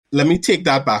let me take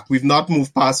that back. We've not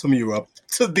moved past from Europe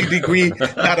to the degree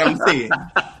that I'm saying.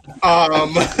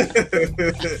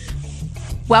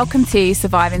 Welcome to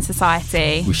Surviving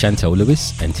Society with Chantel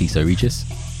Lewis and Tisa Regis.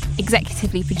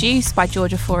 Executively produced by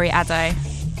Georgia Fori-Addo.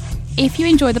 If you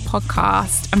enjoy the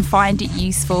podcast and find it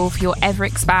useful for your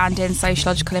ever-expanding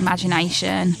sociological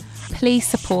imagination, please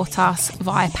support us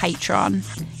via Patreon.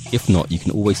 If not, you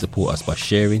can always support us by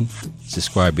sharing,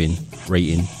 subscribing,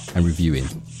 rating and reviewing.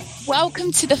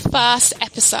 Welcome to the first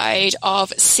episode of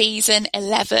season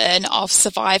 11 of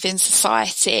Surviving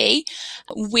Society.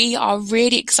 We are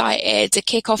really excited to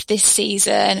kick off this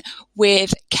season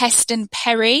with Keston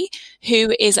Perry,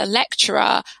 who is a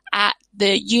lecturer at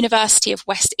the University of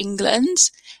West England.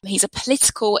 He's a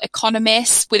political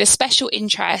economist with a special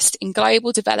interest in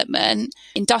global development,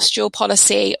 industrial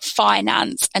policy,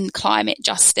 finance and climate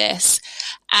justice.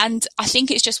 And I think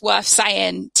it's just worth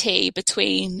saying, T,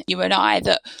 between you and I,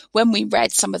 that when we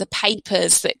read some of the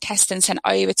papers that Keston sent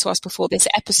over to us before this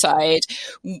episode,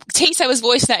 Tisa was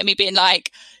voice noting me being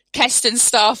like, Keston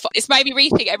stuff, it's made me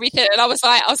rethink everything. And I was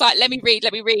like, let me read.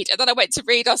 And then I went to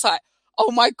read, I was like,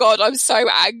 oh my God, I'm so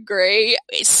angry.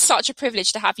 It's such a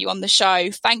privilege to have you on the show.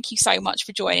 Thank you so much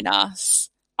for joining us.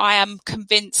 I am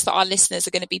convinced that our listeners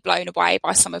are going to be blown away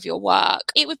by some of your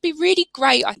work. It would be really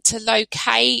great to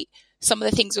locate some of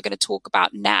the things we're going to talk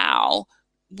about now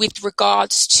with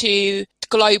regards to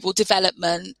global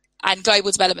development and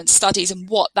global development studies and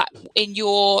what that, in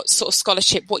your sort of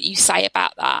scholarship, what you say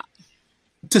about that.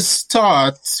 To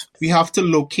start, we have to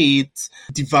locate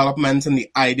development and the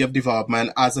idea of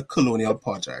development as a colonial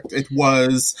project. It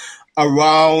was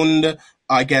around,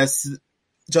 I guess,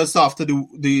 just after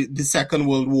the Second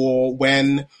World War,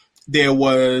 when there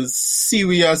was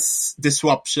serious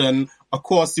disruption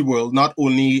across the world, not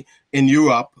only in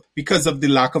Europe, because of the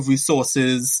lack of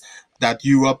resources that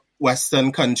Europe,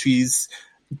 Western countries,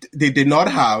 they did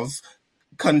not have.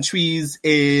 Countries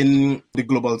in the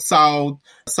global south,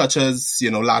 such as,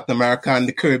 Latin America and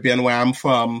the Caribbean, where I'm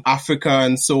from, Africa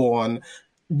and so on,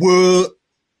 were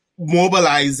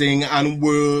mobilizing and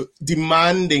were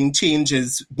demanding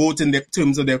changes, both in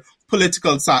terms of their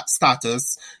political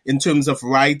status, in terms of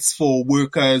rights for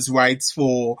workers, rights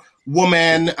for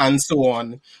women, and so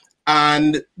on.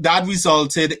 And that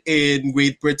resulted in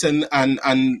Great Britain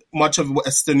and much of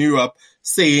Western Europe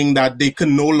saying that they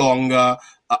can no longer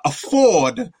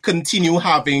afford continue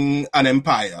having an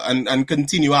empire and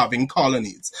continue having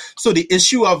colonies. So the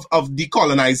issue of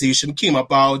decolonization came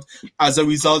about as a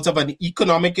result of an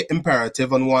economic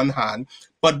imperative on one hand,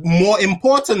 but more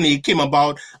importantly, it came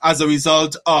about as a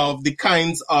result of the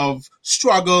kinds of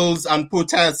struggles and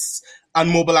protests and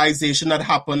mobilization that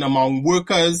happened among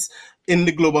workers in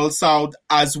the global south,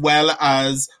 as well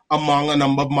as among a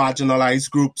number of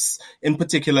marginalized groups, in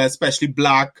particular, especially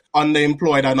Black,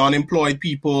 underemployed and unemployed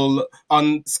people,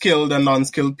 unskilled and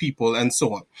non-skilled people, and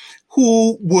so on,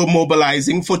 who were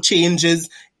mobilizing for changes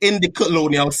in the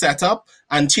colonial setup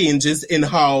and changes in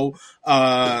how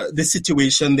the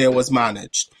situation there was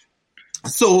managed.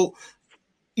 So,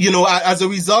 as a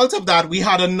result of that, we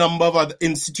had a number of other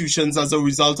institutions as a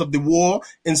result of the war,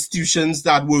 institutions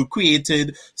that were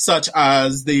created, such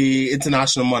as the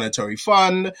International Monetary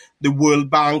Fund, the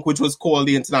World Bank, which was called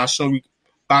the International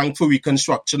Bank for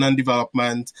Reconstruction and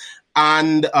Development,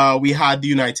 and we had the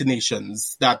United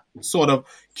Nations that sort of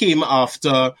came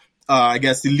after,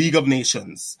 the League of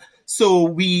Nations.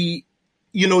 So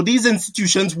these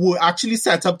institutions were actually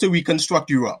set up to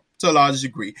reconstruct Europe to a large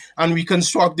degree and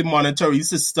reconstruct the monetary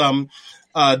system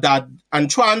and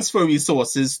transfer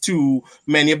resources to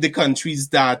many of the countries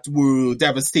that were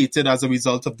devastated as a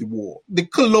result of the war. The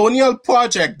colonial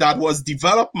project that was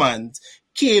development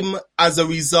came as a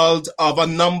result of a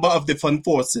number of different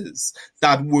forces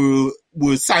that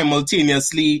were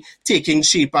simultaneously taking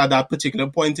shape at that particular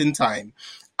point in time,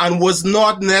 and was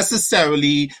not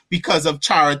necessarily because of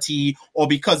charity or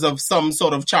because of some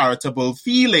sort of charitable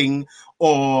feeling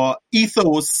or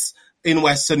ethos in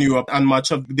Western Europe and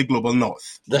much of the global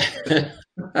north.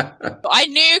 I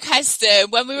knew, Keston,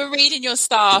 when we were reading your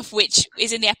stuff, which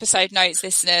is in the episode notes,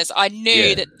 listeners, I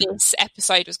knew that this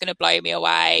episode was going to blow me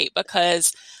away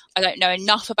because I don't know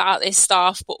enough about this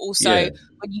stuff, but also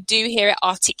when you do hear it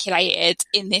articulated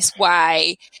in this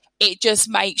way, it just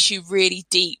makes you really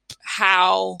deep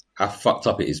how fucked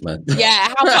up it is, man.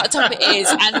 Yeah, how fucked up it is.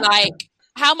 And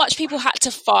how much people had to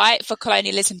fight for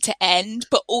colonialism to end,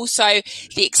 but also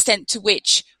the extent to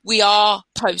which we are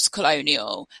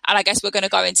post-colonial. And I guess we're going to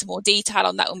go into more detail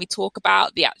on that when we talk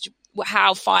about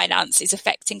how finance is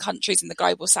affecting countries in the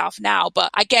global south now. But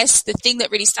I guess the thing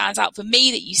that really stands out for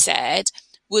me that you said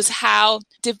was how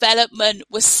development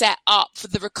was set up for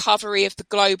the recovery of the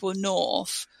global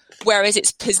north, whereas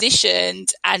it's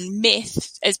positioned and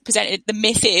myth as presented, the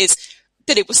myth is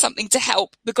that it was something to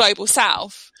help the global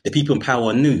south. The people in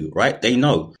power knew, right? They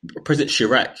know. President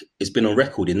Chirac has been on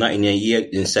record in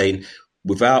 1988 in saying,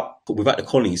 without the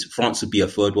colonies, France would be a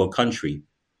third world country.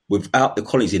 Without the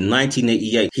colonies in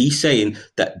 1988, he's saying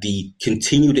that the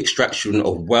continued extraction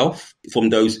of wealth from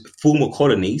those former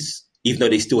colonies, even though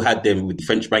they still had them with the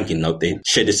French banking note, they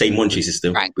shared the same monetary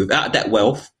system. Right. Without that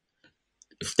wealth,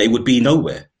 they would be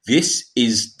nowhere. This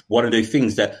is one of the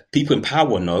things that people in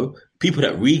power know, people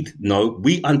that read know,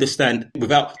 we understand.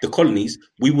 Without the colonies,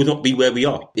 we would not be where we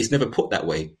are. It's never put that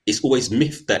way. It's always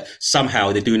myth that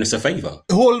somehow they're doing us a favour.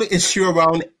 The whole issue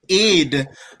around aid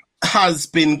has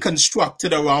been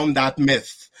constructed around that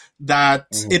myth that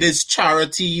it is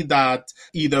charity that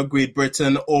either Great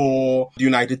Britain or the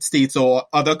United States or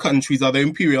other countries, other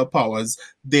imperial powers,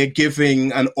 they're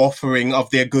giving an offering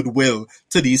of their goodwill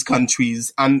to these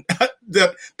countries. And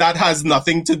that has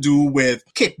nothing to do with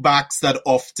kickbacks that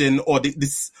often, or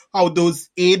how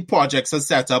those aid projects are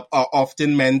set up are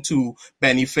often meant to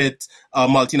benefit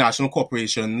multinational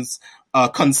corporations,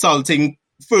 consulting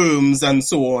firms and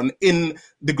so on in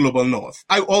the global north.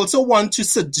 I also want to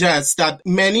suggest that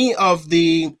many of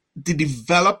the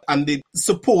developed and the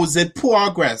supposed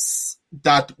progress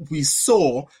that we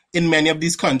saw in many of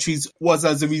these countries was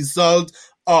as a result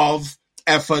of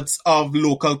efforts of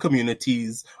local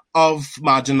communities, of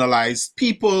marginalized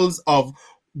peoples, of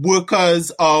workers,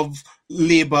 of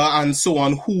labor and so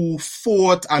on, who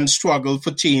fought and struggled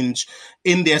for change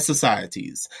in their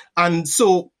societies. And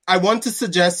so I want to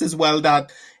suggest as well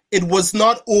that it was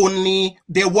not only,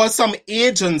 there was some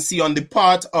agency on the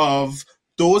part of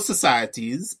those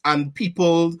societies and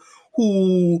people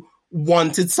who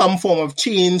wanted some form of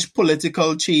change,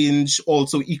 political change,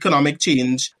 also economic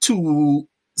change, to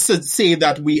say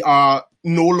that we are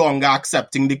no longer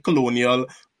accepting the colonial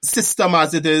system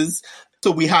as it is.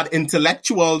 So we had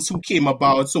intellectuals who came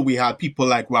about. So we had people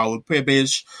like Raoul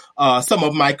Prebisch, some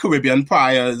of my Caribbean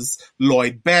priors,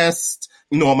 Lloyd Best,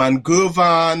 Norman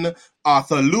Gervan,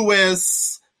 Arthur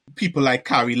Lewis, people like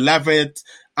Carrie Levitt,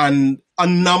 and a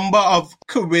number of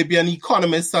Caribbean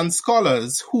economists and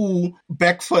scholars who,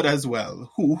 Beckford as well,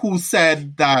 who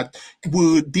said that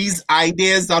these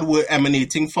ideas that were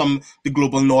emanating from the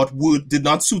global north did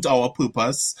not suit our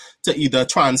purpose to either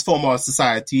transform our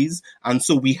societies. And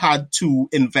so we had to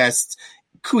invest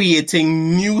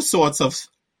creating new sorts of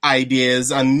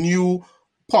ideas and new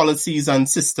policies and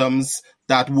systems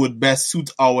that would best suit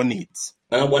our needs.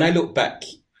 When I look back,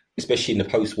 especially in the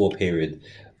post-war period,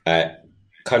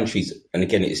 countries, and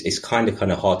again, it's kind of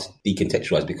hard to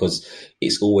decontextualize because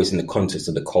it's always in the context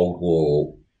of the Cold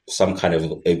War, some kind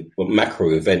of a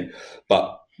macro event.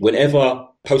 But whenever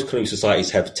post-colonial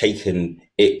societies have taken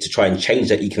it to try and change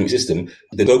their economic system,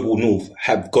 the global north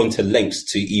have gone to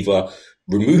lengths to either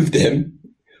remove them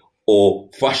or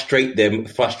frustrate their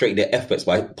efforts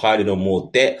by piling on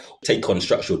more debt, take on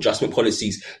structural adjustment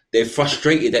policies. They're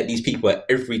frustrated at these people at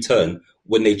every turn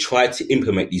when they try to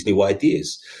implement these new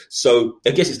ideas. So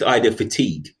I guess it's the idea of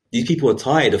fatigue. These people are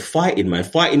tired of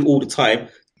fighting all the time.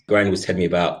 Granny was telling me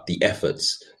about the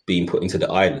efforts being put into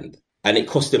the island, and it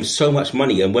cost them so much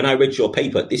money. And when I read your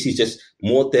paper, this is just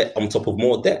more debt on top of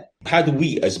more debt. How do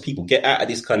we as people get out of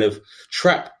this kind of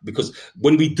trap? Because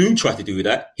when we do try to do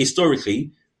that,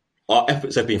 historically, our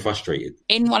efforts have been frustrated.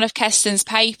 In one of Keston's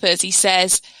papers, he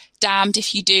says, damned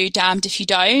if you do, damned if you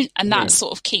don't. And that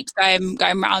sort of keeps going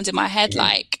round in my head.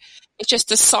 Like, it's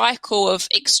just a cycle of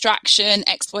extraction,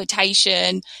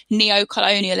 exploitation,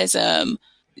 neo-colonialism.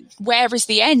 Where is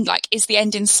the end? Like, is the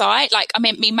end in sight? Like, I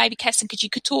mean, maybe Keston, you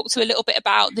could talk to a little bit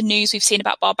about the news we've seen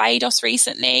about Barbados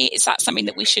recently. Is that something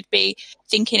that we should be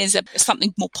thinking is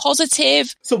something more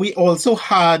positive? So we also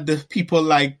had people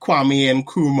like Kwame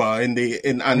Nkrumah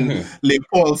and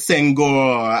Leopold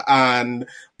Senghor and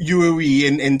Yuri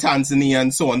in Tanzania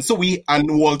and so on.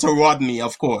 And Walter Rodney,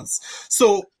 of course.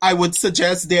 So I would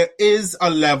suggest there is a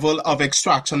level of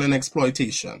extraction and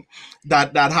exploitation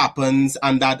that happens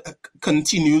and that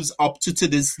continues up to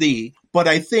this day. But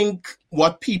I think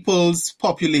what people's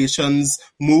populations,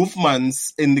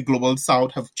 movements in the global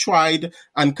south have tried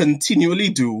and continually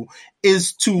do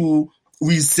is to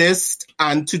resist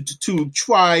and to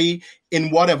try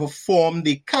in whatever form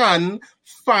they can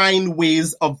find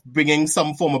ways of bringing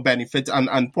some form of benefit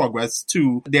and progress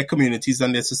to their communities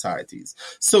and their societies.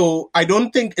 So I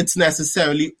don't think it's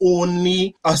necessarily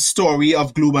only a story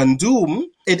of gloom and doom.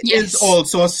 It is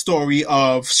also a story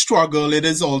of struggle. It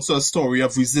is also a story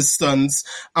of resistance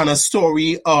and a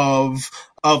story of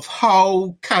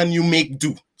how can you make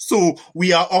do. So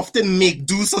we are often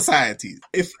make-do societies,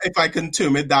 if I can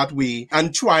term it that way,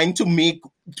 and trying to make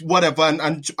whatever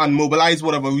and mobilize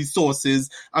whatever resources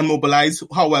and mobilize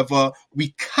however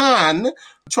we can,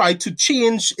 try to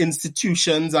change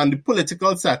institutions and the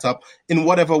political setup in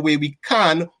whatever way we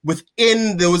can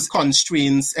within those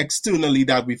constraints externally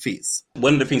that we face.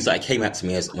 One of the things that came out to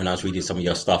me as when I was reading some of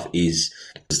your stuff is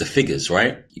the figures,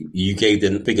 right? You gave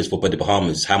the figures for the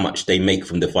Bahamas, how much they make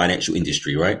from the financial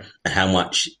industry, right? And how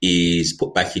much is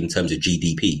put back in terms of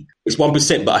GDP. It's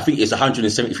 1%, but I think it's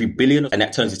 173 billion, and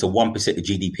that turns into 1% of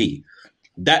GDP.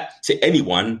 That, to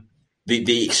anyone,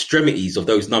 the extremities of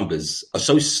those numbers are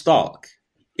so stark.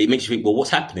 It makes you think, well, what's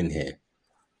happening here?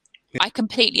 I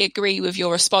completely agree with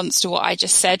your response to what I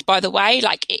just said, by the way.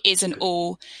 Like, it isn't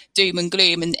all doom and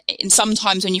gloom. And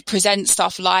sometimes when you present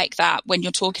stuff like that, when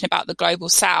you're talking about the global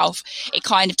south, it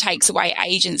kind of takes away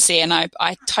agency. And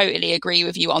I totally agree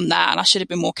with you on that. And I should have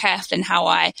been more careful in how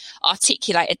I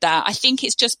articulated that. I think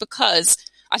it's just because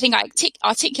I think I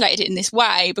articulated it in this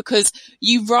way because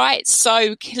you write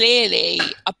so clearly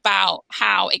about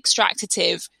how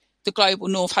extractive the global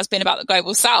north has been about the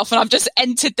global south, and I've just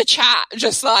entered the chat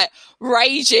just like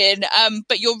raging.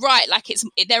 But you're right, like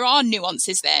there are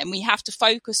nuances there, and we have to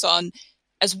focus on,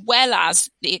 as well as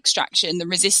the extraction, the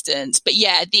resistance. But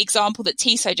yeah, the example that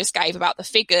Tiso just gave about the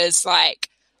figures, like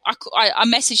I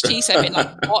messaged Tiso being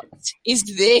like, what is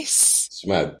this?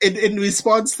 In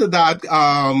response to that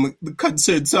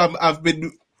concern, so I've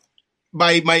been,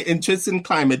 my interest in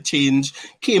climate change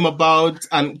came about,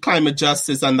 and climate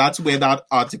justice, and that's where that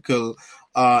article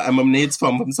emanates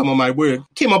from some of my work,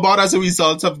 came about as a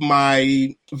result of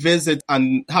my visit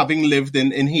and having lived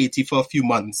in Haiti for a few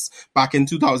months back in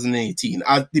 2018.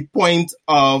 At the point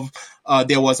of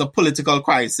there was a political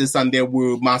crisis and there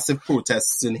were massive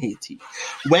protests in Haiti.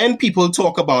 When people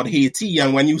talk about Haiti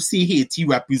and when you see Haiti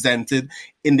represented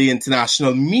in the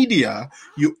international media,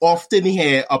 you often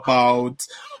hear about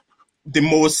the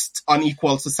most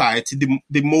unequal society,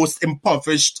 the most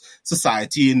impoverished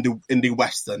society in the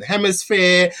Western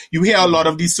Hemisphere. You hear a lot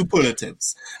of these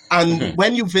superlatives. And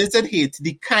when you visit Haiti,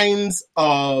 the kinds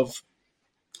of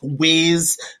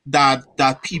ways that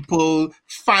people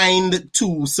find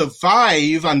to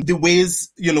survive, and the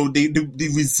ways,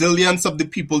 the resilience of the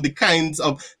people, the kinds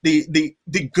of the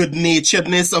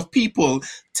good-naturedness of people,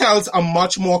 tells a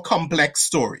much more complex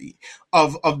story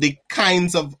of the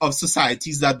kinds of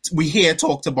societies that we hear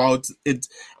talked about it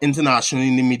internationally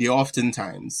in the media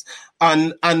oftentimes.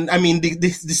 And I mean,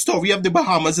 the story of the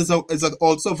Bahamas is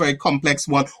also a very complex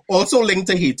one, also linked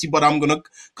to Haiti, but I'm going to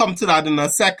come to that in a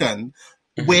second,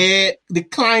 where the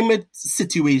climate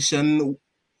situation,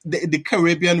 the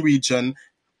Caribbean region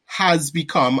has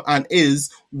become and is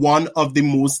one of the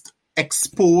most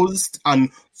exposed and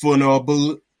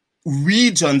vulnerable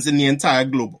regions in the entire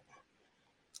globe.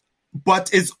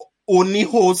 But it only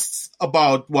hosts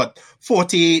about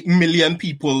 40 million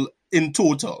people in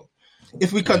total.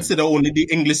 If we consider only the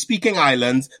English-speaking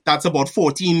islands, that's about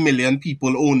 14 million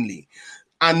people only.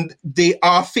 And they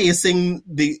are facing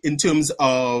in terms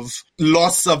of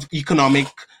loss of economic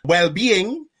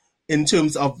well-being, in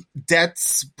terms of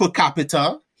debts per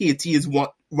capita. Haiti is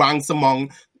ranks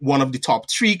among one of the top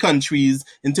 3 countries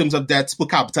in terms of deaths per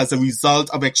capita as a result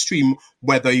of extreme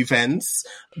weather events.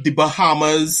 The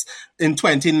Bahamas in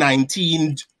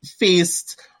 2019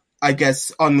 faced, I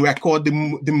guess, on record,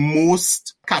 the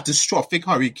most catastrophic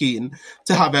hurricane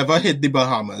to have ever hit the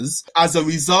Bahamas. As a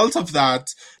result of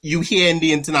that, you hear in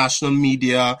the international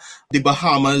media, the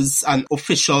Bahamas and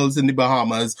officials in the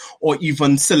Bahamas, or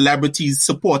even celebrities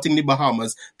supporting the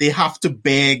Bahamas, they have to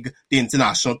beg the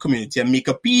international community and make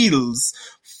appeals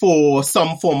for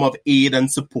some form of aid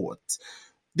and support.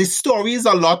 The story is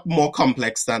a lot more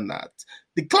complex than that.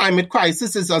 The climate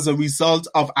crisis is as a result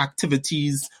of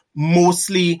activities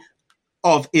mostly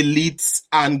of elites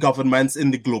and governments in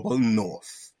the global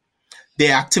north.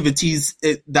 Their activities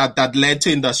that led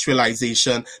to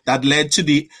industrialization, that led to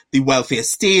the welfare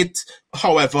state,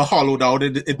 however hollowed out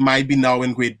it might be now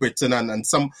in Great Britain and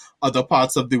some other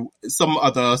parts of some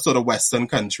other sort of Western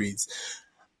countries.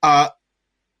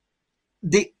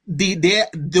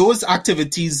 Those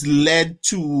activities led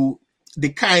to the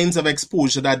kinds of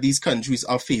exposure that these countries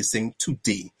are facing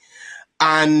today.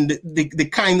 And the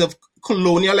kind of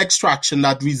colonial extraction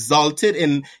that resulted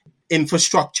in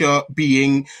infrastructure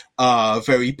being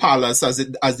very porous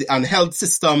and health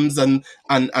systems and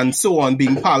so on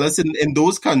being porous in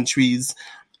those countries.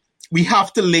 We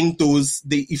have to link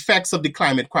the effects of the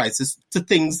climate crisis to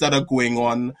things that are going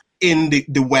on in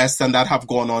the West and that have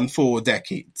gone on for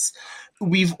decades.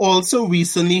 We've also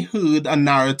recently heard a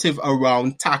narrative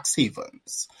around tax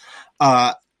havens.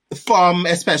 from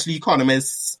especially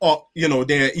economists, or,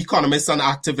 they're economists and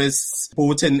activists,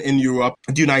 both in Europe,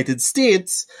 the United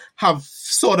States, have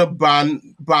sort of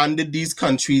branded these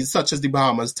countries, such as the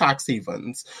Bahamas, tax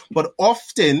havens. But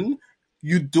often,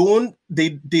 they don't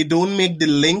make the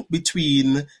link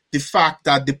between the fact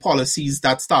that the policies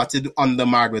that started under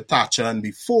Margaret Thatcher and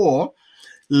before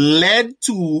led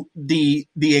to the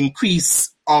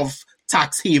increase of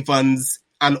tax havens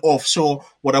and offshore,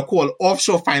 what I call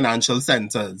offshore financial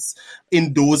centers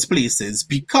in those places,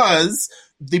 because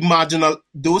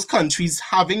those countries,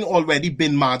 having already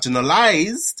been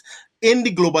marginalized in the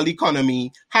global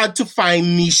economy, had to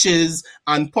find niches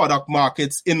and product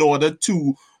markets in order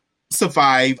to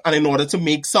survive and in order to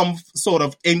make some sort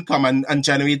of income and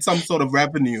generate some sort of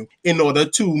revenue in order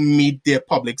to meet their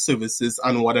public services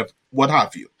and what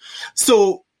have you.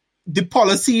 So the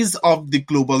policies of the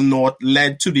global north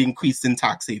led to the increase in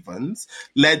tax havens,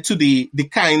 led to the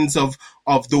kinds of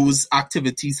those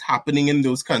activities happening in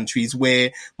those countries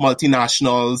where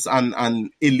multinationals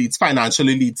and elites, financial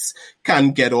elites,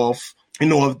 can get off,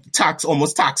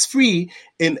 almost tax free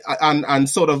and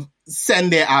sort of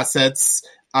send their assets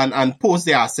and post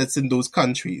their assets in those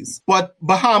countries. But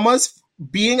Bahamas,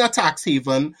 being a tax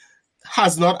haven,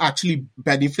 has not actually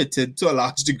benefited to a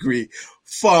large degree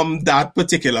from that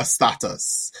particular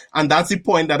status. And that's the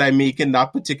point that I make in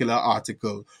that particular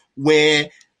article, where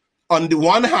on the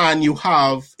one hand, you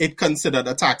have it considered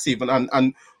a tax haven,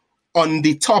 and on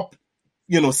the top,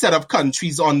 set of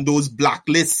countries on those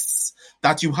blacklists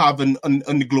that you have in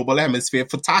the global hemisphere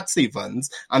for tax havens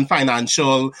and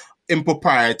financial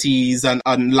improprieties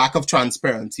and lack of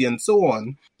transparency and so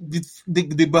on.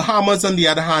 The Bahamas, on the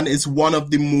other hand, is one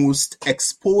of the most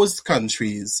exposed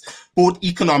countries, both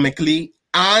economically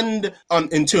and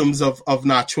in terms of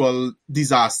natural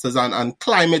disasters and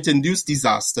climate-induced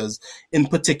disasters in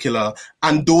particular.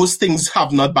 And those things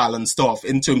have not balanced off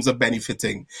in terms of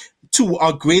benefiting, to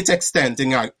a great extent,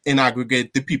 in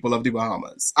aggregate, the people of the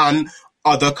Bahamas and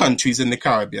other countries in the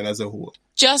Caribbean as a whole.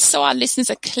 Just so our listeners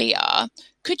are clear,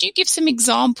 could you give some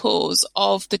examples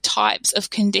of the types of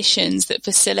conditions that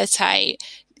facilitate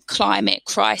climate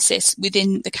crisis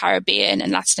within the Caribbean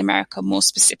and Latin America more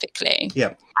specifically?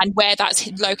 Yeah. And where that's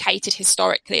located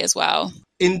historically as well?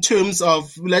 In terms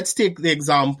of, let's take the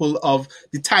example of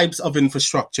the types of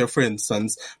infrastructure, for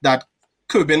instance, that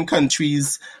Caribbean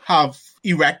countries have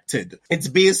erected. It's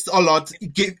based a lot,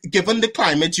 given the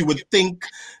climate, you would think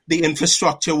the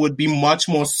infrastructure would be much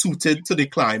more suited to the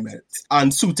climate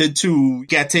and suited to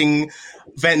getting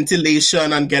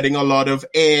ventilation and getting a lot of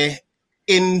air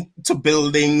into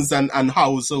buildings and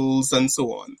households and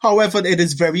so on. However, it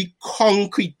is very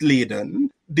concrete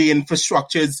laden. The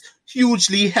infrastructure is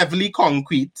hugely, heavily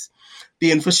concrete.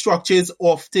 The infrastructure is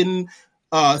often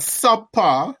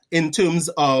subpar in terms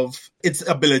of its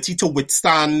ability to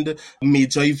withstand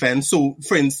major events. So,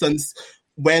 for instance,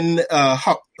 when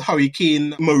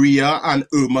Hurricane Maria and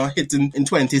Irma hit in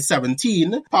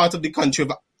 2017, part of the country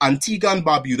of Antigua and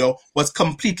Barbuda was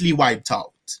completely wiped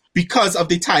out because of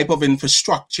the type of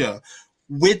infrastructure,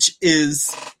 which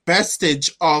is vestige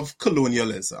of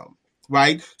colonialism,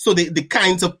 right? So the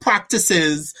kinds of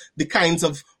practices, the kinds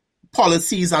of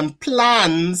policies and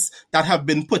plans that have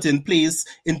been put in place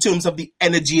in terms of the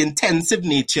energy intensive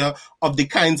nature of the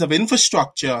kinds of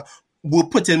infrastructure were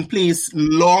put in place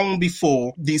long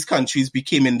before these countries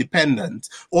became independent.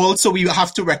 Also, we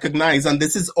have to recognize, and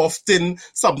this is often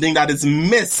something that is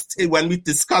missed when we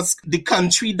discuss the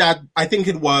country that I think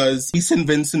it was St.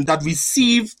 Vincent that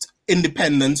received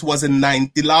independence was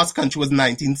the last country was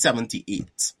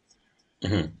 1978.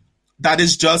 Mm-hmm. That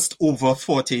is just over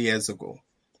 40 years ago.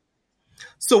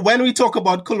 So when we talk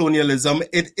about colonialism,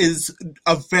 it is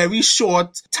a very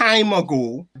short time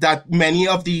ago that many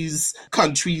of these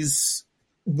countries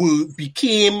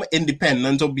became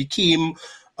independent or became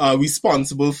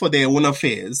responsible for their own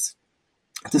affairs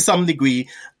to some degree.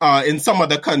 In some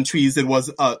other countries, it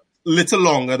was a little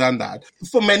longer than that.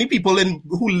 For many people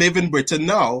who live in Britain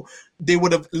now, they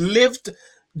would have lived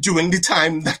during the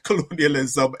time that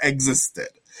colonialism existed.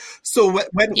 So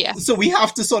so we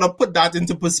have to sort of put that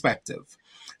into perspective.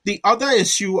 The other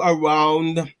issue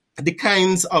around the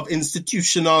kinds of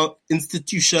institutions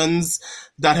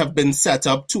that have been set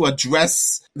up to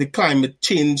address the climate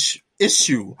change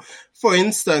issue. For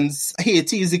instance,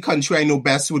 Haiti is the country I know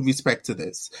best with respect to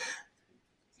this.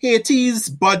 Haiti's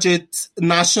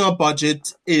national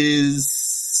budget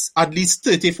is at least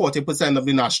 30-40% of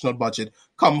the national budget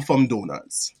come from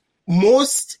donors.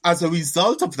 As a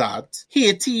result of that,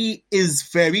 Haiti is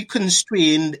very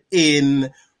constrained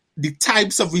in the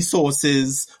types of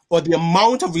resources or the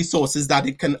amount of resources that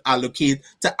it can allocate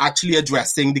to actually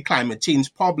addressing the climate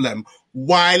change problem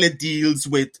while it deals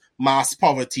with mass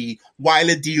poverty, while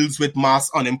it deals with mass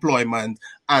unemployment,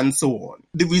 and so on.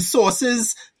 The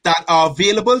resources that are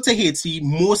available to Haiti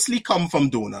mostly come from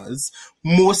donors,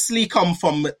 mostly come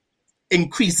from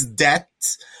increased debt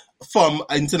from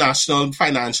international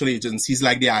financial agencies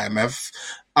like the IMF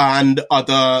and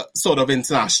other sort of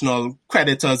international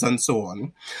creditors and so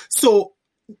on. So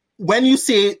when you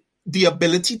say the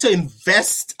ability to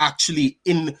invest actually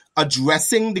in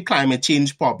addressing the climate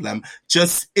change problem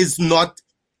just is not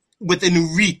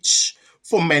within reach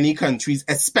for many countries,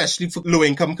 especially for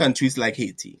low-income countries like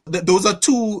Haiti. Those are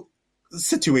two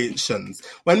situations.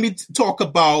 When we talk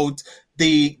about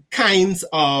the kinds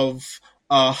of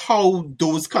how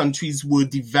those countries were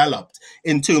developed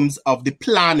in terms of the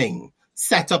planning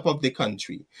setup of the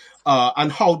country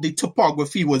and how the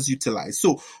topography was utilized.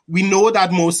 So we know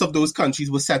that most of those countries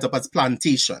were set up as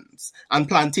plantations and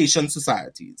plantation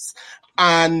societies.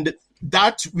 And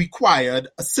that required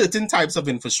certain types of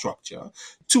infrastructure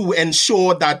to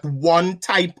ensure that one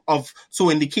type of,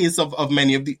 so in the case of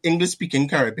many of the English-speaking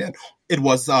Caribbean, it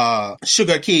was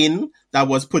sugarcane that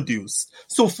was produced.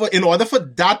 So in order for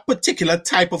that particular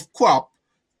type of crop,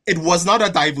 it was not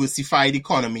a diversified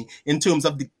economy in terms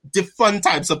of the different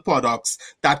types of products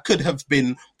that could have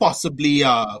been possibly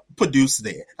produced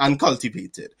there and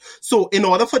cultivated. So in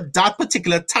order for that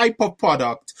particular type of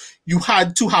product, you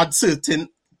had to have certain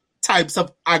types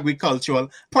of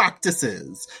agricultural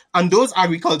practices. And those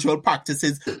agricultural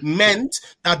practices meant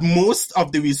that most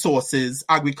of the resources,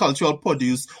 agricultural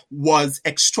produce, was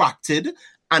extracted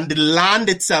and the land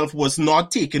itself was not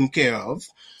taken care of.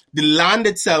 The land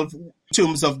itself, in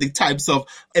terms of the types of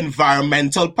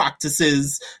environmental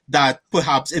practices that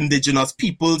perhaps indigenous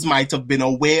peoples might have been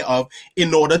aware of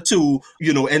in order to,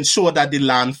 ensure that the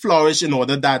land flourished, in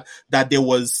order that there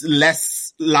was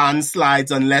less landslides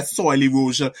and less soil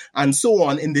erosion and so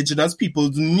on. Indigenous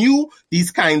peoples knew these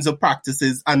kinds of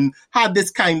practices and had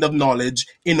this kind of knowledge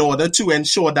in order to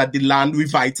ensure that the land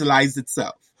revitalized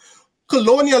itself.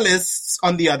 Colonialists,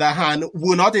 on the other hand,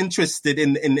 were not interested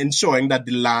in ensuring that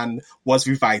the land was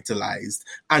revitalized.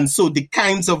 And so the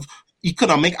kinds of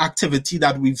economic activity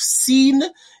that we've seen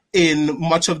in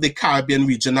much of the Caribbean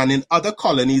region and in other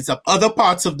colonies of other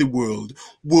parts of the world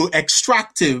were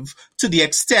extractive to the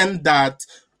extent that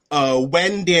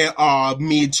when there are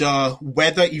major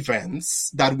weather events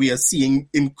that we are seeing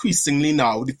increasingly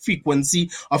now, the frequency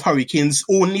of hurricanes,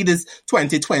 only this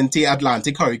 2020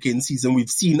 Atlantic hurricane season, we've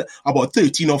seen about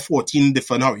 13 or 14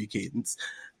 different hurricanes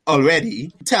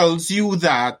already, tells you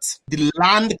that the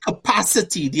land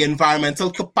capacity, the environmental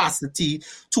capacity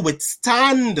to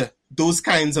withstand those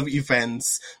kinds of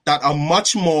events that are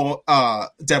much more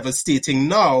devastating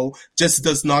now just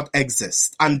does not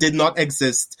exist and did not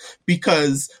exist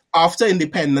because after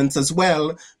independence as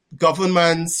well,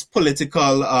 governments,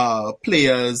 political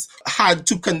players had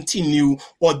to continue,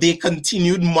 or they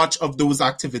continued much of those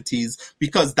activities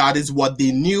because that is what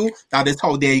they knew, that is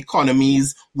how their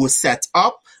economies were set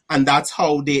up. And that's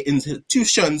how their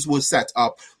institutions were set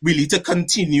up, really to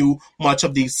continue much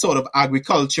of the sort of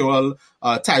agricultural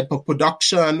type of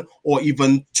production or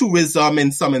even tourism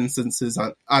in some instances.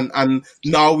 And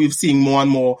now we've seen more and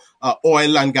more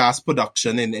oil and gas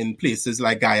production in places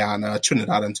like Guyana,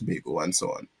 Trinidad and Tobago and so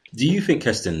on. Do you think,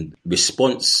 Keston,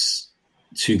 response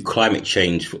to climate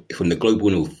change from the global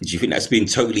north, do you think that's been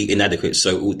totally inadequate?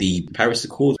 So the Paris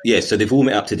Accords, so they've all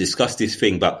met up to discuss this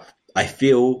thing, but I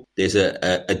feel there's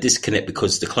a disconnect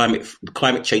because the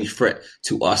climate change threat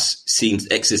to us seems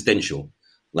existential.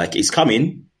 Like it's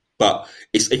coming, but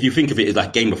if you think of it as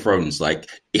like Game of Thrones, like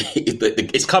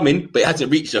it's coming, but it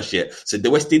hasn't reached us yet. So the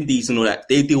West Indies and all that,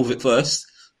 they deal with it first,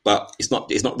 but it's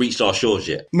not reached our shores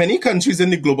yet. Many countries in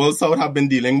the global south have been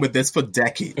dealing with this for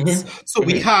decades. Mm-hmm. So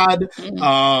we had,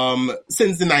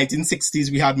 since the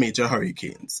 1960s, we had major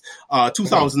hurricanes.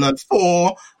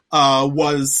 2004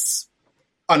 was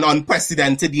an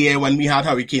unprecedented year when we had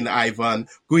Hurricane Ivan.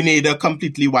 Grenada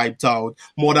completely wiped out.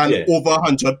 More than over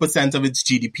 100% of its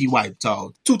GDP wiped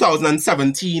out.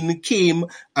 2017 came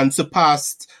and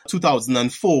surpassed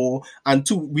 2004, and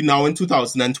we're now in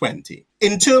 2020.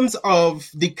 In terms of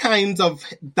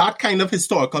that kind of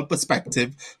historical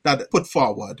perspective that put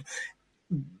forward,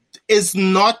 is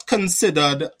not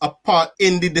considered a part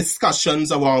in the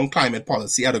discussions around climate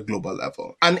policy at a global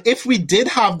level. And if we did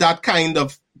have that kind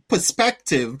of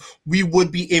perspective, we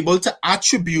would be able to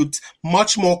attribute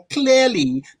much more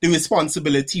clearly the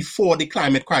responsibility for the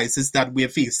climate crisis that we're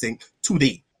facing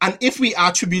today. And if we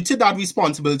attributed that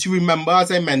responsibility, remember,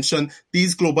 as I mentioned,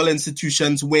 these global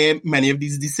institutions where many of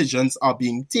these decisions are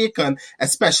being taken,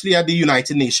 especially at the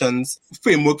United Nations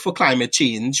Framework for Climate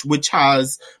Change, which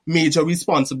has major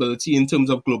responsibility in terms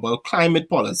of global climate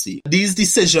policy. These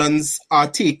decisions are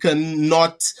taken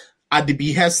not at the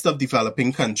behest of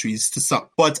developing countries to some,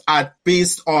 but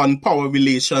based on power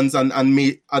relations and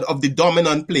of the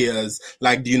dominant players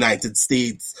like the United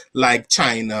States, like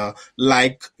China,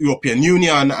 like European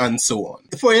Union, and so on.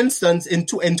 For instance, in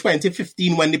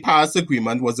 2015, when the Paris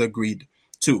Agreement was agreed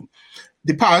to,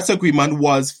 the Paris Agreement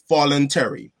was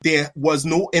voluntary. There was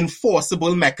no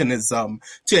enforceable mechanism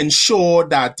to ensure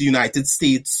that the United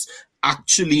States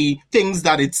actually, things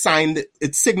that it signed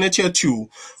its signature to,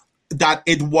 that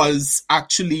it was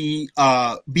actually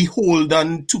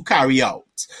beholden to carry out.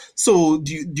 So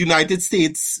the United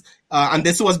States, and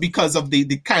this was because of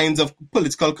the kinds of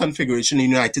political configuration in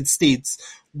the United States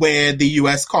where the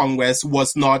U.S. Congress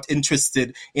was not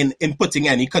interested in putting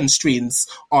any constraints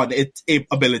on its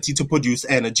ability to produce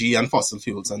energy and fossil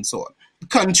fuels and so on.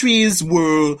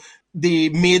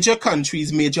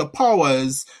 Major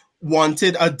powers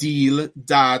wanted a deal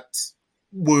that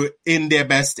were in their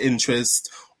best interest.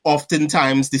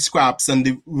 Oftentimes the scraps and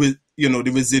the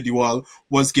residual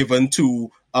was given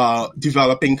to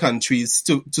developing countries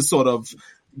to sort of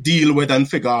deal with and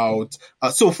figure out.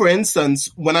 So for instance,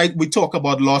 when we talk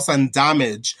about loss and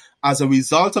damage as a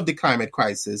result of the climate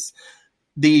crisis,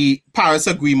 the Paris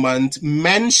Agreement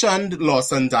mentioned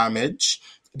loss and damage.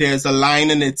 There's a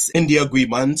line in the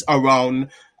agreement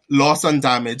around loss and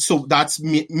damage. So that's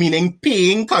meaning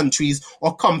paying countries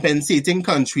or compensating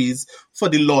countries for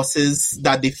the losses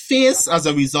that they face as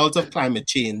a result of climate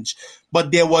change.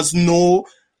 But there was no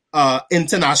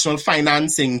international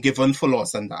financing given for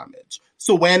loss and damage.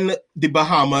 So when the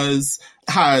Bahamas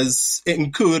has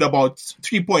incurred about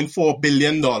 $3.4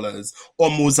 billion, or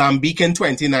Mozambique in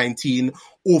 2019,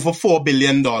 over $4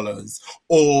 billion,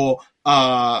 or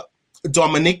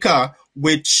Dominica,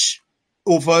 which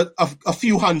over a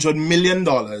few $100 million,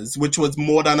 which was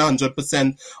more than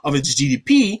 100% of its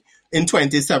GDP in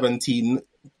 2017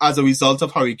 as a result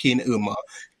of Hurricane Irma.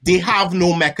 They have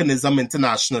no mechanism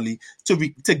internationally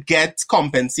to get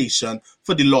compensation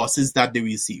for the losses that they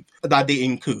receive, that they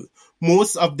incur.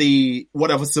 Most of the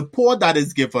whatever support that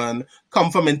is given come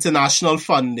from international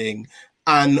funding,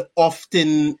 and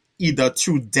often either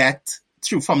through debt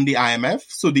from the IMF.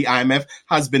 So the IMF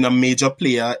has been a major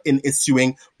player in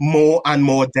issuing more and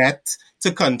more debt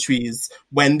to countries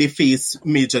when they face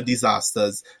major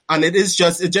disasters. And it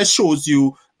just shows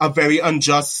you a very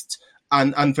unjust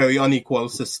and very unequal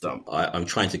system. I'm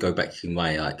trying to go back to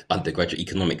my undergraduate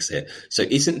economics here. So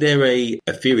isn't there a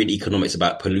theory in economics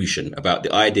about pollution, about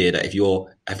the idea that if you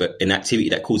have an activity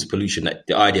that causes pollution, that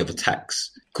the idea of a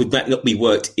tax, could that not be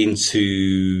worked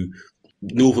into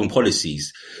northern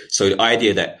policies? So the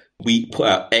idea that we put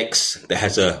out X that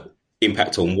has a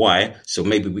impact on Y, so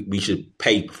maybe we should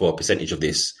pay for a percentage of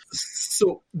this.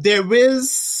 So there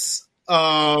is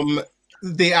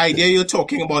the idea you're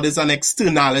talking about is an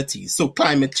externality. So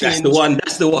climate change.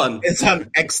 That's the one. It's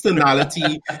an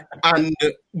externality, and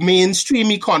mainstream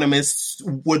economists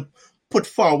would put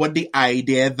forward the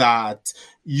idea that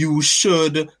you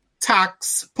should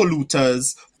tax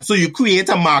polluters. So you create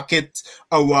a market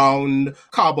around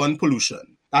carbon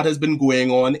pollution. That has been going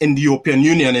on in the European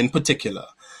Union in particular.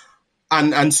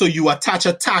 And so you attach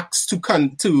a tax to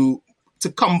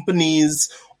companies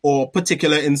or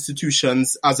particular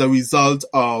institutions as a result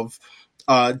of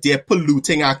their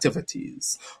polluting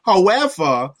activities.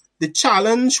 However, the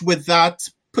challenge with that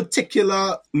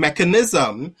particular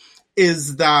mechanism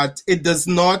is that it does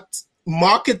not,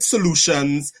 market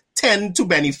solutions tend to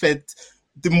benefit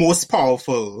the most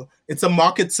powerful. It's a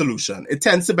market solution. It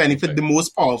tends to benefit the most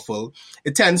powerful.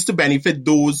 It tends to benefit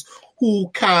those who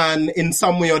can, in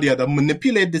some way or the other,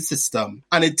 manipulate the system.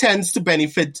 And it tends to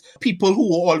benefit people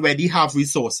who already have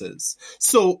resources.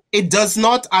 So it does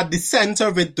not, at the center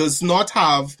of it, does not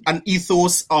have an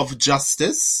ethos of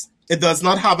justice. It does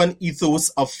not have an ethos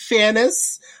of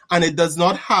fairness. And it does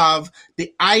not have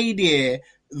the idea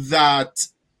that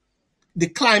the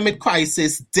climate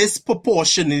crisis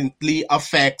disproportionately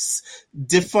affects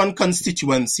different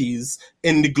constituencies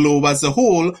in the globe as a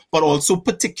whole, but also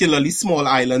particularly small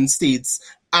island states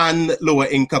and lower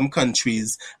income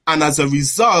countries. And as a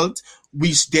result,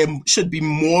 there should be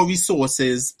more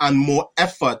resources and more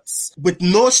efforts with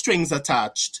no strings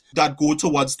attached that go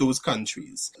towards those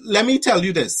countries. Let me tell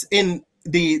you this. In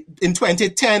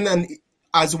 2010 and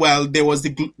as well, there was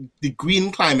the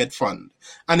Green Climate Fund.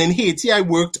 And in Haiti, I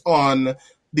worked on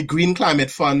the Green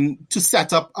Climate Fund to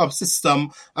set up a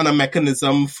system and a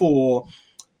mechanism for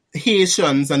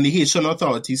Haitians and the Haitian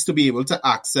authorities to be able to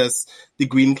access the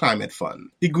Green Climate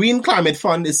Fund. The Green Climate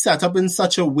Fund is set up in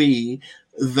such a way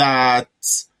that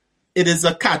it is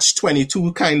a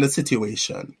catch-22 kind of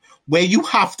situation where you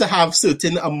have to have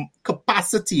certain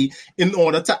capacity in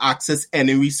order to access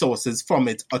any resources from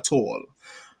it at all.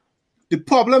 The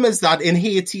problem is that in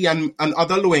Haiti and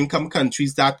other low-income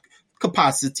countries, that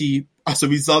capacity, as a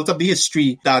result of the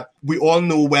history that we all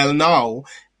know well now,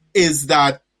 is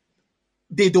that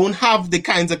they don't have the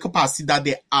kinds of capacity that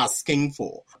they're asking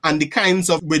for. And the kinds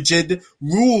of rigid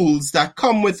rules that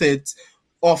come with it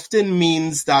often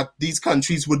means that these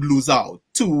countries would lose out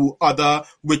to other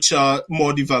richer,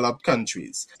 more developed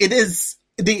countries. It is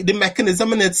the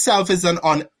mechanism in itself is an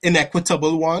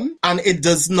inequitable one, and it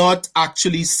does not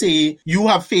actually say you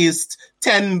have faced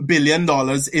 $10 billion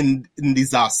in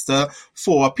disaster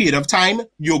for a period of time,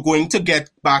 you're going to get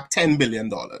back $10 billion.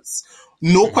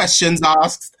 No questions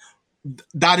asked.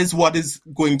 That is what is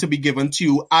going to be given to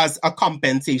you as a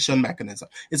compensation mechanism.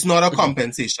 It's not a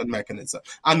compensation mechanism.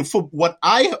 And for what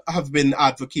I have been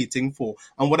advocating for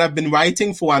and what I've been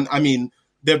writing for, and I mean,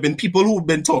 there have been people who've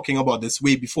been talking about this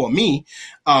way before me,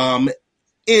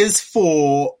 is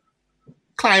for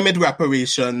climate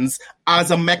reparations as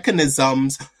a mechanism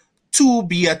to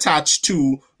be attached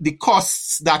to the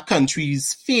costs that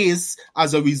countries face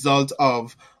as a result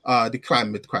of the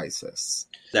climate crisis.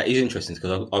 That is interesting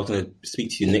because I was going to speak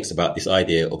to you next about this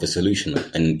idea of a solution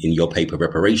and in your paper,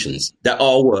 Reparations. That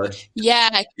R word.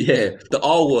 Yeah, the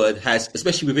R word has,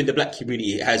 especially within the Black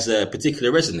community, it has a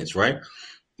particular resonance, right?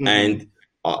 Mm-hmm. And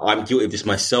I'm guilty of this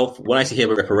myself. When I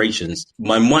hear reparations,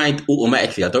 my mind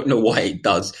automatically, I don't know why it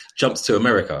does, jumps to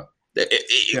America.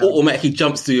 It automatically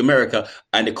jumps to America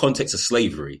and the context of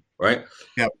slavery, right?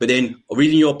 Yeah. But then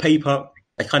reading your paper,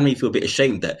 I kind of made me feel a bit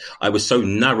ashamed that I was so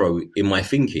narrow in my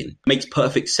thinking. It makes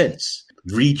perfect sense.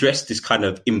 Redress this kind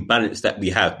of imbalance that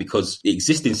we have because the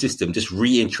existing system just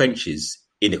re-entrenches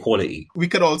inequality. We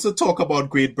could also talk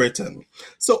about Great Britain.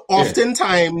 So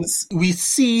oftentimes we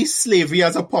see slavery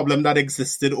as a problem that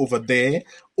existed over there,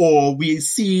 or we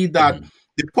see that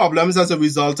the problems as a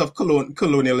result of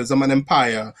colonialism and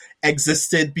empire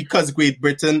existed because Great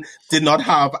Britain did not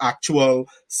have actual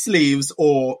slaves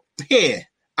or here.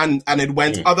 And it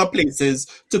went other places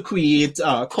to create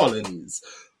colonies.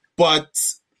 But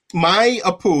my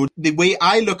approach, the way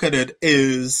I look at it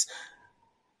is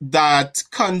that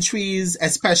countries,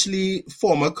 especially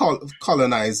former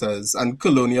colonizers and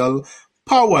colonial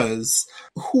powers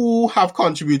who have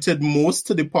contributed most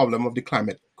to the problem of the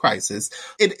climate crisis,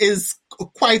 it is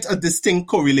quite a distinct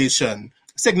correlation,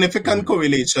 significant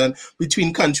correlation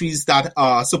between countries that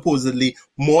are supposedly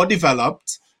more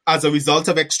developed as a result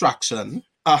of extraction,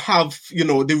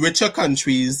 the richer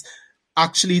countries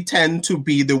actually tend to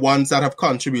be the ones that have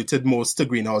contributed most to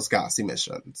greenhouse gas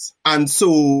emissions. And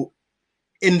so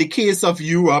in the case of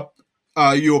Europe,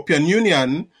 European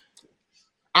Union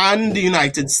and the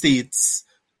United States,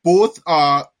 both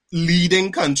are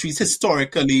leading countries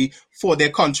historically for their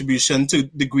contribution to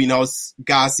the greenhouse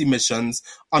gas emissions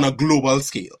on a global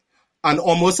scale. And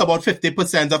almost about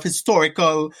 50% of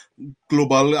historical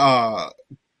global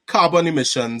carbon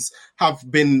emissions have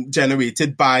been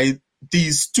generated by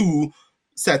these two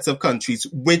sets of countries,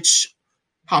 which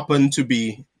happen to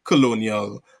be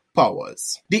colonial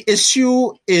powers. The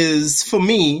issue is, for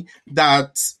me,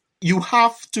 that you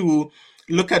have to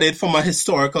look at it from a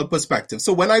historical perspective.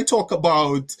 So when I talk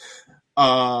about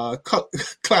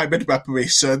climate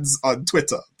reparations on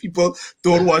Twitter, people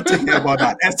don't want to hear about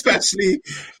that,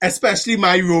 especially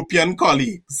my European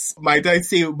colleagues, might I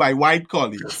say my white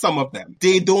colleagues, some of them.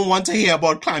 They don't want to hear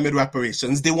about climate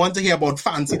reparations. They want to hear about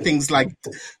fancy things like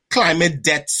climate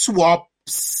debt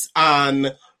swaps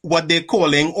and what they're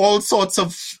calling all sorts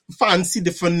of fancy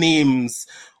different names,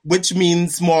 which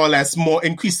means more or less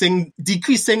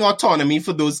decreasing autonomy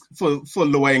for those for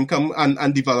lower income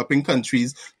and developing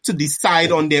countries to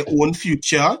decide on their own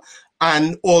future,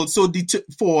 and also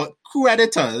for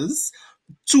creditors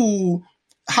to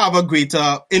have a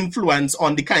greater influence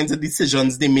on the kinds of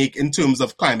decisions they make in terms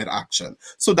of climate action.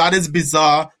 So that is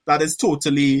bizarre. That is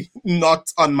totally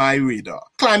not on my radar.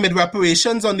 Climate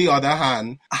reparations, on the other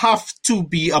hand, have to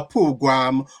be a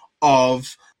program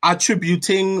of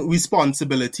attributing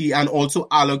responsibility and also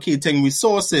allocating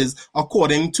resources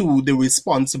according to the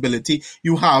responsibility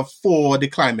you have for the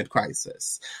climate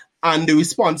crisis. And the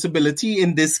responsibility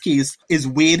in this case is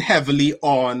weighed heavily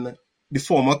on the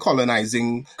former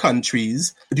colonizing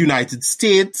countries, the United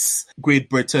States, Great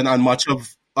Britain, and much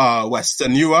of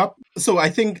Western Europe. So I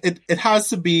think it has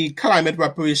to be, climate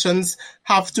reparations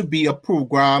have to be a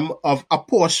program of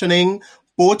apportioning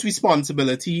both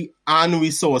responsibility and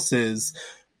resources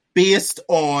based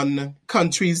on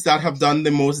countries that have done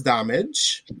the most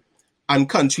damage and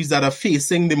countries that are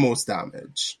facing the most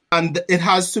damage. And it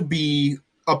has to be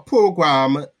a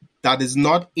program that is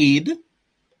not aid,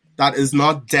 that is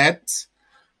not debt,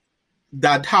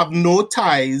 that have no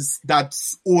ties, that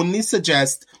only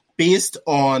suggest based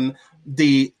on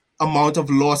the amount of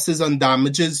losses and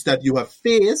damages that you have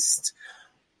faced,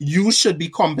 you should be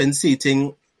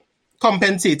compensated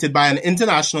by an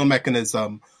international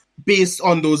mechanism based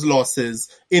on those losses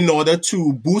in order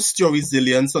to boost your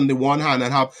resilience on the one hand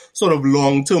and have sort of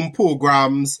long-term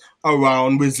programs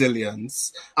around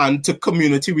resilience and to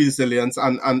community resilience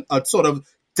and a sort of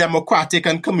democratic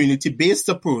and community-based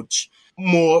approach,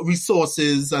 more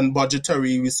resources and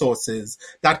budgetary resources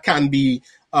that can be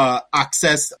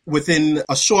accessed within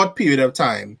a short period of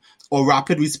time, or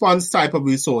rapid response type of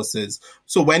resources.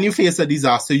 So when you face a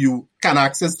disaster, you can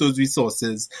access those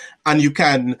resources and you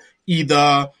can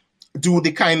either do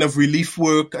the kind of relief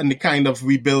work and the kind of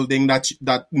rebuilding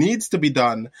that needs to be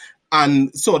done,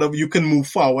 and sort of you can move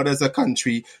forward as a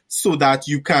country so that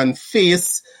you can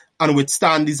face and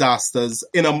withstand disasters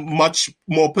in a much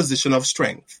more position of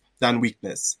strength than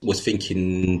weakness. I was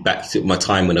thinking back to my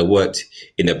time when I worked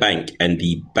in a bank and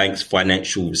the bank's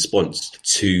financial response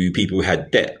to people who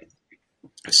had debt.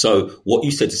 So what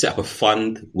you said, to set up a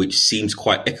fund which seems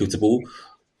quite equitable,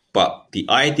 but the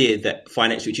idea that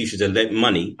financial institutions are lent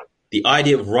money, the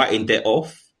idea of writing debt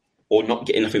off or not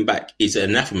getting nothing back is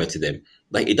an anathema to them.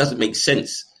 Like, it doesn't make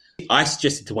sense. I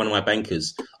suggested to one of my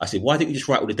bankers, I said, why don't you just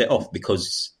write all the debt off?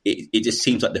 Because it just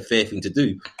seems like the fair thing to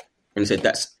do. And he said,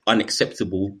 that's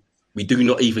unacceptable. We do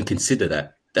not even consider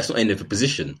that. That's not any of a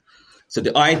position. So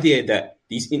the idea that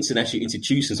these international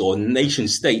institutions or nation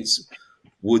states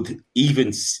would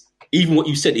even what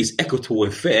you said is equitable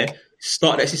and fair,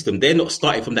 start that system. They're not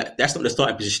starting from that. That's not the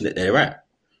starting position that they're at.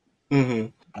 Mm-hmm.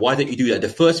 Why don't you do that? The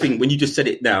first thing, when you just said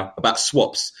it now about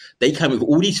swaps, they came with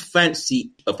all these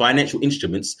fancy financial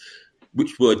instruments,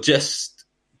 which were just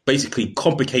basically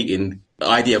complicating the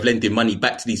idea of lending money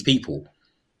back to these people.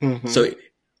 Mm-hmm. So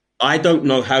I don't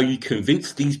know how you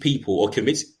convince these people or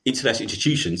convince international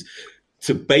institutions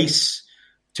to base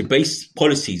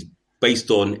policies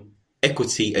based on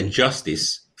equity and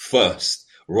justice first,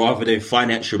 rather than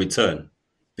financial return,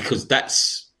 because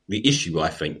that's the issue, I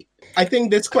think. I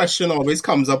think this question always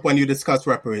comes up when you discuss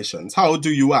reparations. How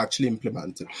do you actually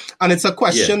implement it? And it's a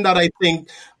question that I think,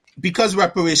 because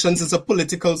reparations is a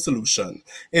political solution,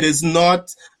 it is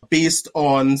not based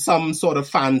on some sort of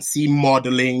fancy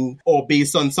modeling or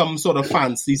based on some sort of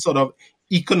fancy sort of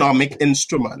economic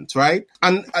instrument, right?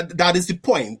 And that is the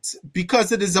point.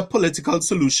 Because it is a political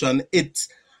solution, it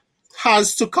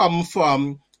has to come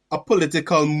from a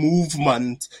political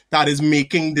movement that is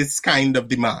making this kind of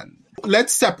demand.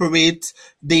 Let's separate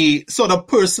the sort of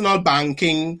personal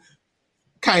banking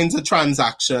kinds of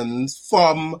transactions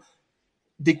from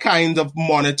the kind of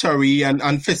monetary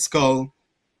and fiscal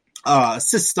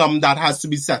system that has to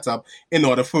be set up in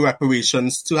order for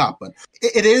reparations to happen.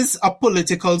 It is a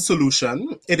political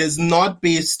solution. It is not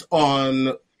based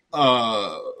on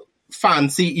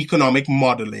fancy economic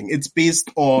modeling. It's based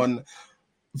on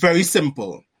very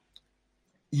simple.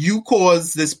 You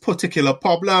cause this particular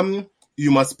problem,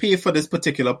 you must pay for this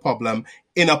particular problem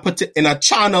in a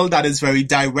channel that is very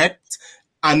direct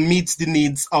and meets the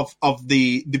needs of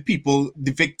the people,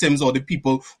 the victims, or the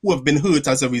people who have been hurt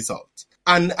as a result.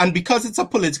 And because it's a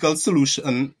political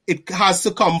solution, it has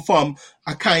to come from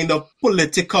a kind of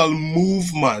political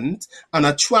movement and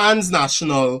a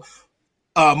transnational,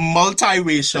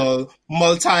 multiracial,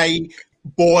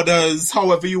 multi-borders,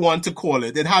 however you want to call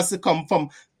it. It has to come from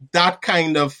that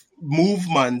kind of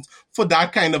movement for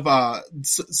that kind of a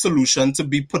solution to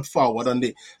be put forward on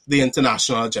the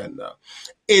international agenda.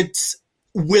 It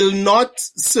will not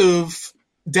serve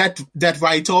debt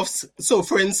write-offs. So,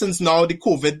 for instance, now the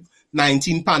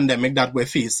COVID-19 pandemic that we're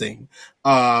facing,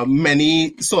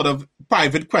 many sort of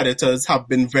private creditors have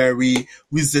been very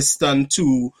resistant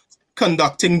to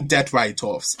conducting debt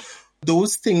write-offs.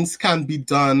 Those things can be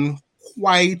done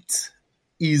quite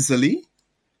easily.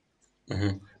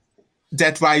 Mm-hmm.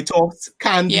 Debt write-offs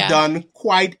can be done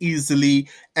quite easily,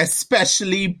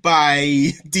 especially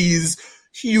by these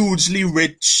hugely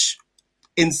rich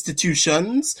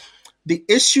institutions. The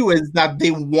issue is that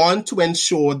they want to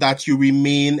ensure that you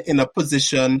remain in a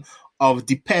position of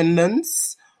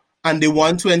dependence, and they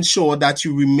want to ensure that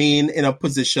you remain in a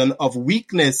position of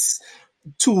weakness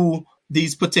to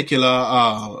these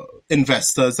particular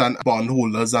investors and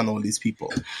bondholders and all these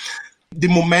people. The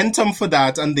momentum for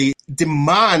that and the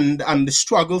demand and the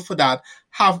struggle for that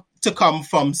have to come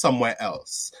from somewhere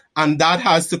else. And that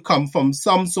has to come from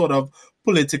some sort of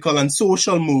political and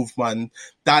social movement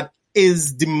that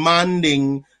is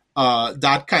demanding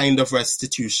that kind of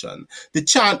restitution. The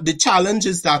challenge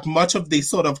is that much of the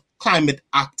sort of climate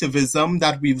activism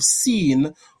that we've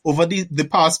seen over the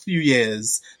past few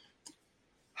years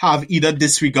have either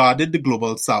disregarded the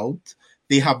global south,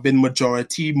 they have been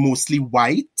majority, mostly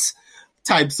white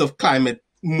types of climate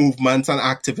movements and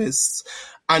activists.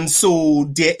 And so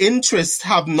their interests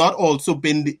have not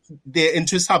been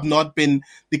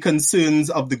the concerns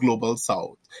of the global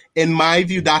south. In my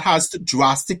view, that has to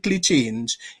drastically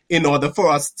change in order for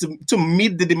us to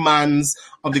meet the demands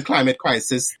of the climate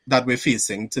crisis that we're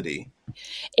facing today.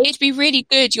 It'd be really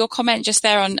good, your comment just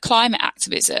there on climate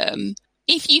activism.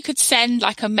 If you could send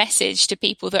like a message to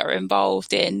people that are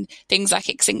involved in things like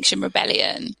Extinction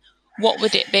Rebellion, what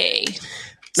would it be?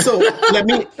 So let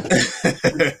me.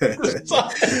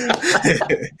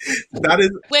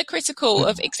 We're critical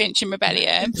of Extinction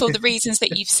Rebellion for the reasons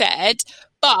that you've said,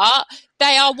 but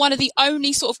they are one of the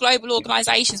only sort of global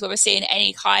organisations where we're seeing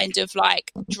any kind of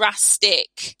like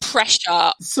drastic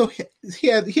pressure. So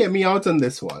hear me out on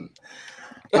this one.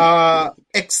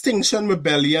 Extinction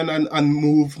Rebellion and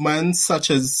movements such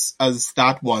as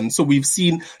that one. So we've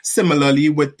seen similarly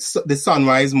with the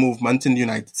Sunrise Movement in the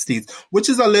United States, which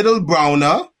is a little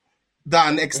browner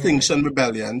than Extinction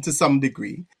Rebellion to some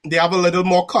degree. They have a little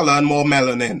more color and more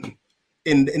melanin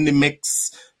in the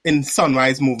mix in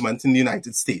Sunrise Movement in the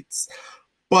United States.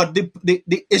 But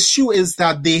the issue is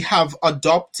that they have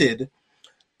adopted,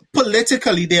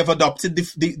 politically, they have adopted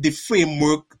the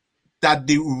framework that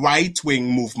the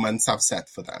right-wing movements have set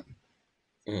for them.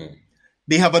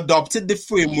 They have adopted the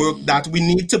framework that we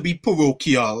need to be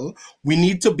parochial, we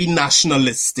need to be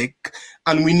nationalistic,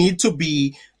 and we need to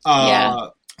be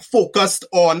focused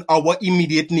on our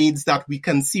immediate needs that we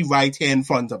can see right here in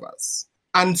front of us.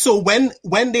 And so when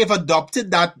they've adopted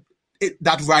that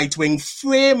right-wing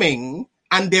framing,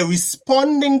 and they're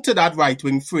responding to that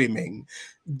right-wing framing,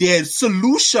 their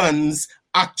solutions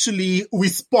actually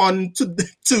respond to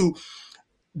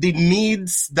the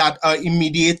needs that are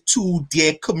immediate to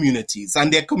their communities.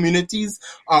 And their communities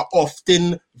are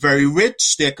often very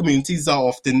rich. Their communities are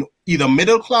often either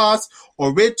middle class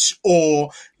or rich,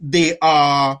 or they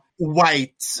are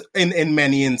white in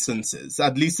many instances,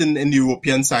 at least in the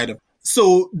European side of it.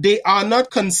 So they are not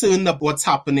concerned about what's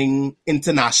happening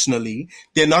internationally.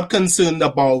 They're not concerned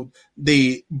about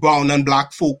the brown and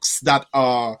black folks that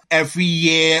are every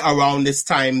year around this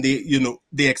time, they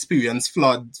experience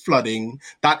flooding.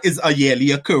 That is a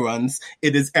yearly occurrence.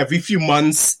 It is every few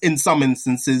months in some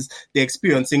instances, they're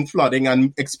experiencing flooding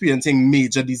and experiencing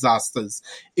major disasters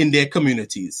in their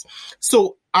communities.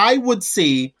 So I would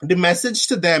say the message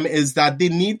to them is that they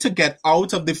need to get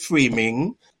out of the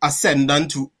framing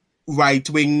ascendant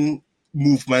right-wing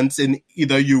movements in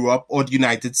either Europe or the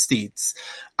United States.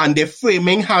 And their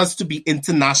framing has to be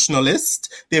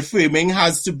internationalist. Their framing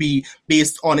has to be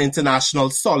based on international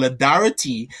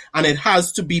solidarity, and it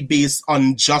has to be based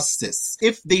on justice.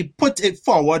 If they put it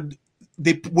forward,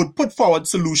 they would put forward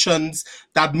solutions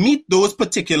that meet those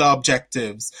particular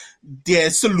objectives.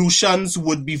 Their solutions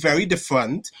would be very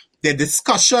different. Their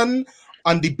discussion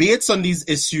and debates on these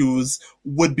issues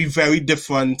would be very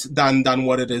different than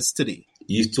what it is today.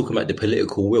 You're talking about the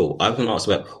political will. I was going to ask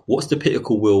about what's the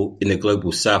political will in the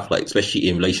global south like, especially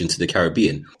in relation to the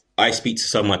Caribbean. I speak to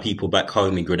some of my people back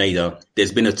home in Grenada.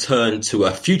 There's been a turn to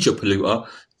a future polluter,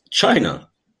 China,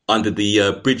 under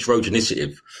the Bridge Road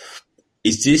Initiative.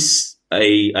 Is this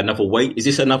another way? Is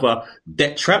this another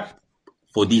debt trap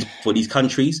for these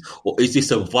countries, or is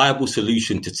this a viable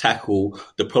solution to tackle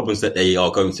the problems that they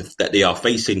are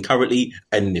facing currently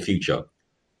and in the future?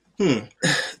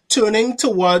 Turning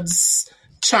towards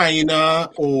China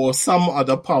or some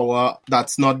other power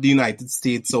that's not the United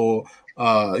States or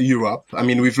Europe. I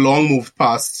mean, we've long moved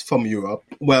past from Europe.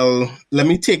 Well, let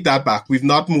me take that back. We've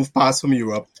not moved past from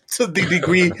Europe to the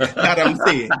degree that I'm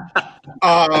saying.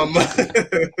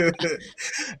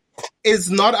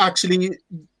 Is not actually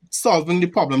solving the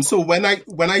problem. So when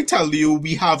I tell you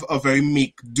we have a very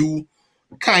make-do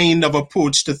kind of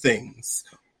approach to things,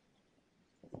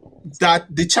 that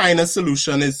the China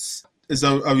solution is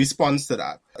a response to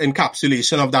that.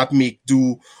 Encapsulation of that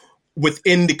make-do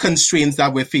within the constraints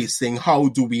that we're facing. How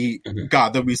do we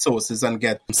gather resources and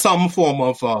get some form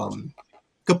of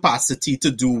capacity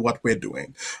to do what we're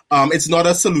doing? It's not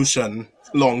a solution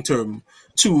long-term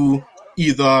to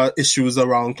either issues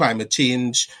around climate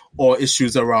change or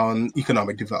issues around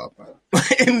economic development.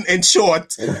 In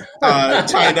short,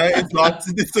 China is not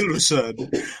the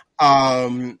solution.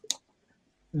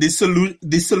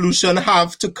 The solution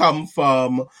have to come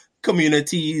from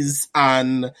communities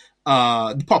and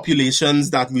the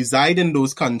populations that reside in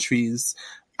those countries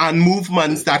and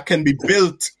movements that can be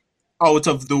built out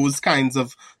of those kinds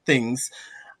of things.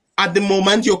 At the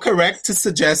moment, you're correct to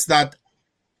suggest that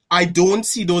I don't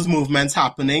see those movements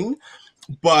happening,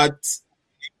 but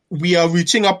we are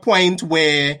reaching a point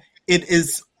where it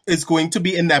is going to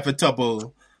be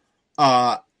inevitable.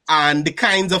 And the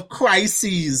kinds of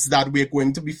crises that we're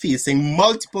going to be facing,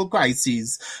 multiple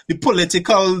crises, the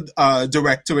political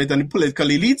directorate and the political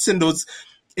elites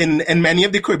in many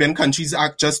of the Caribbean countries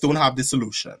just don't have the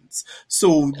solutions.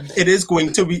 So it is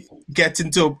going to get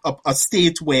into a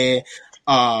state where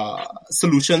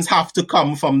solutions have to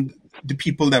come from the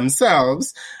people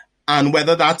themselves. And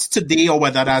whether that's today or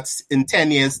whether that's in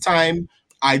 10 years' time,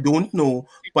 I don't know.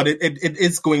 But it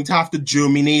is going to have to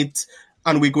germinate,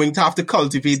 and we're going to have to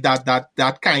cultivate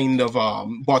that kind of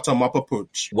bottom-up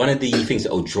approach. One of the things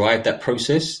that will drive that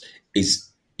process is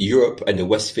Europe and the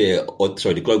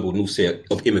the global north sphere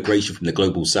of immigration from the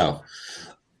global south.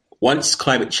 Once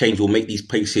climate change will make these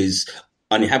places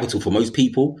uninhabitable for most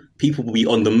people will be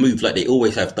on the move like they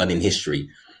always have done in history.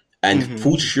 And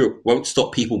Fortress Europe won't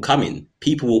stop people coming.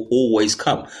 People will always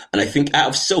come. And I think out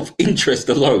of self-interest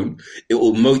alone, it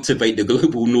will motivate the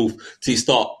global north to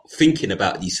start thinking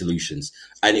about these solutions.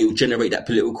 And it will generate that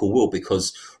political will,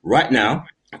 because right now,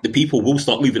 the people will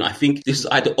start moving. I think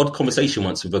I had an odd conversation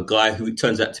once with a guy who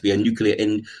turns out to be a nuclear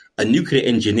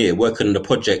engineer working on a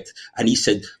project. And he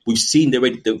said, we've seen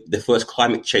the first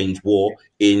climate change war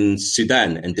in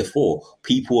Sudan and Darfur.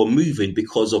 People are moving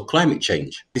because of climate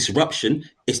change. Disruption,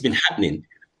 it's been happening.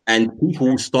 And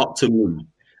people will start to move.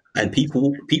 And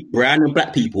brown and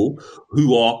black people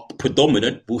who are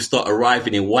predominant will start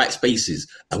arriving in white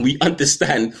spaces. And we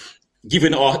understand,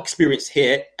 given our experience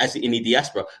here as in the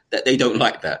diaspora, that they don't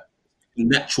like that.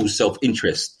 Natural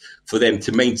self-interest for them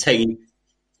to maintain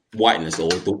whiteness or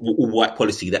the all-white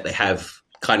policy that they have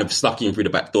kind of snuck in through the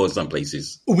back door in some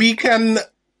places. We can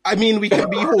be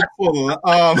hopeful.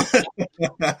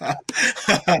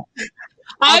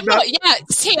 I'm not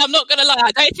going to lie.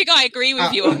 I don't think I agree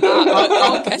with you on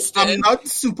that. I'm not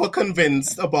super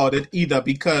convinced about it either,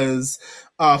 because,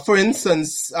 for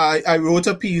instance, I wrote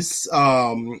a piece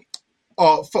for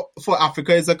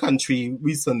Africa as a country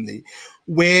recently,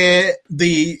 where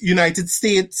the United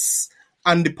States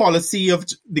and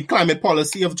the climate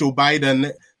policy of Joe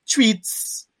Biden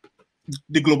treats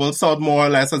the global south more or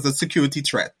less as a security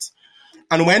threat.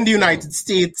 And when the United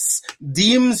States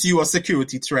deems you a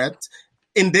security threat,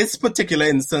 in this particular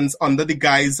instance, under the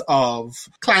guise of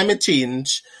climate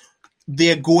change,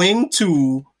 they're going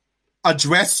to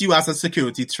address you as a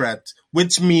security threat,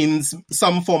 which means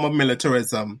some form of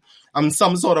militarism and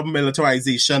some sort of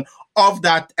militarization of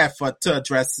that effort to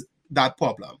address that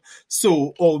problem.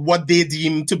 So, or what they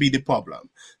deem to be the problem.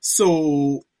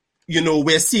 So,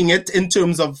 we're seeing it in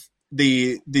terms of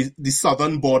the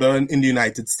southern border in the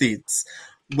United States,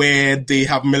 where they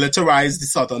have militarized the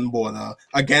southern border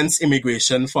against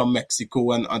immigration from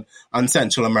Mexico and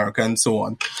Central America and so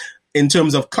on. In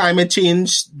terms of climate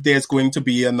change, there's going to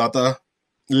be another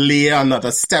layer,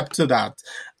 another step to that.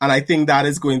 And I think that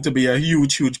is going to be a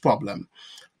huge, huge problem.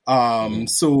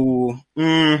 So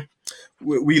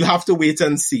we'll have to wait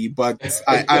and see. But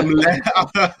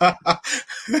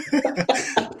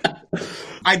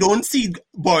I don't see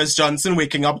Boris Johnson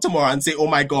waking up tomorrow and say, oh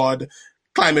my God,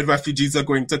 climate refugees are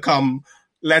going to come.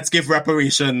 Let's give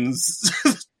reparations.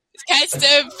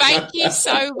 Keston, thank you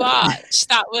so much.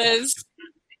 That was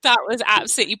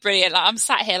absolutely brilliant. I'm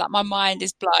sat here my mind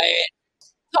is blown.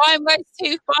 Time goes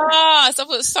too fast. I've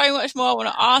got so much more I want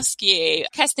to ask you.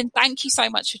 Keston, thank you so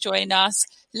much for joining us.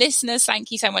 Listeners,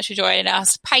 thank you so much for joining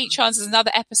us. Patrons, there's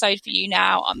another episode for you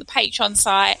now on the Patreon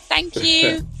site. Thank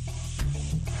you.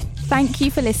 Thank you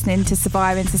for listening to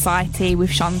Surviving Society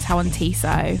with Chantal and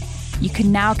Tissot. You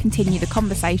can now continue the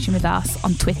conversation with us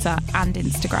on Twitter and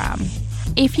Instagram.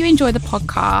 If you enjoy the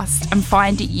podcast and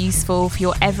find it useful for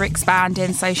your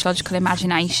ever-expanding sociological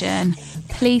imagination,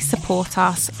 please support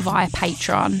us via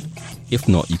Patreon. If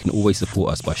not, you can always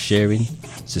support us by sharing,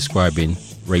 subscribing,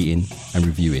 rating and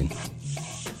reviewing.